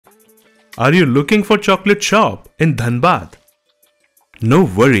Are you looking for chocolate shop in Dhanbad? No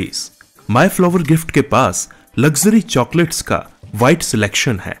worries, My Flower Gift के पास luxury chocolates का wide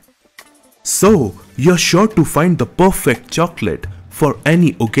selection है. So you're sure to find the perfect chocolate for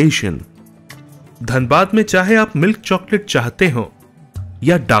any occasion. Dhanbad में चाहे आप milk chocolate चाहते हो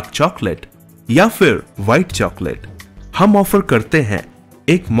या dark chocolate या फिर व्हाइट चॉकलेट, हम ऑफर करते हैं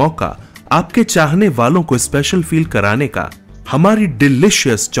एक मौका आपके चाहने वालों को स्पेशल फील कराने का हमारी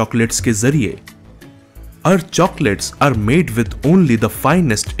डिलीशियस चॉकलेट्स के जरिए. Our chocolates are made with only the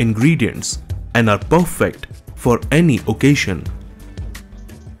finest ingredients and are perfect for any occasion.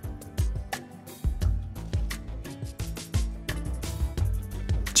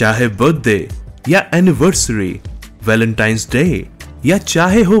 चाहे बर्थडे या एनिवर्सरी, वैलेंटाइंस डे या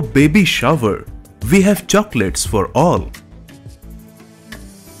चाहे हो baby shower, we have chocolates for all.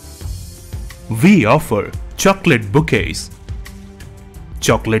 We offer chocolate bouquets,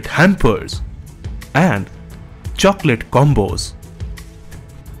 chocolate hampers, and chocolate combos.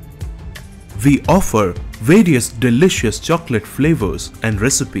 We offer various delicious chocolate flavors and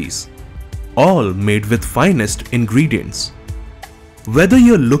recipes, all made with finest ingredients. Whether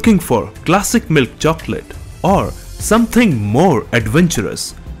you're looking for classic milk chocolate or something more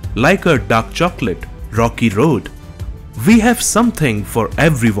adventurous like a dark chocolate Rocky Road, we have something for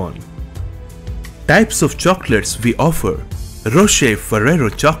everyone. Types of chocolates we offer: Rocher Ferrero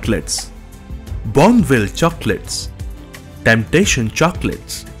chocolates, Bonville chocolates, Temptation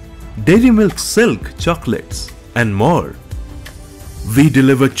chocolates, Dairy Milk Silk chocolates, and more. We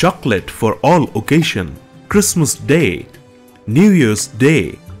deliver chocolate for all occasion: Christmas Day, New Year's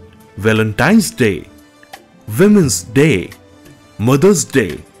Day, Valentine's Day, Women's Day, Mother's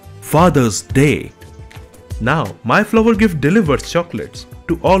Day, Father's Day. Now, My Flower Gift delivers chocolates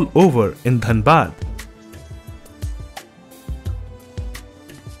to all over in Dhanbad.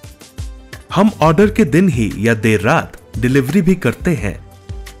 हम order के दिन ही या देर रात delivery भी करते हैं.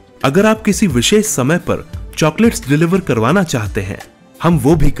 अगर आप किसी विशेष समय पर चॉकलेट्स डिलीवर करवाना चाहते हैं, हम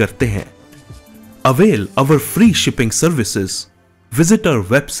वो भी करते हैं. Avail our free shipping services. Visit our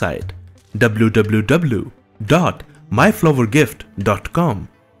website www.myflowergift.com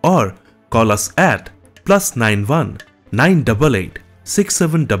or call us at +91 988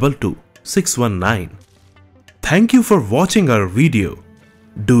 6722 619. Thank you for watching our video.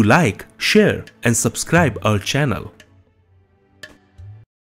 Do like, share and subscribe our channel.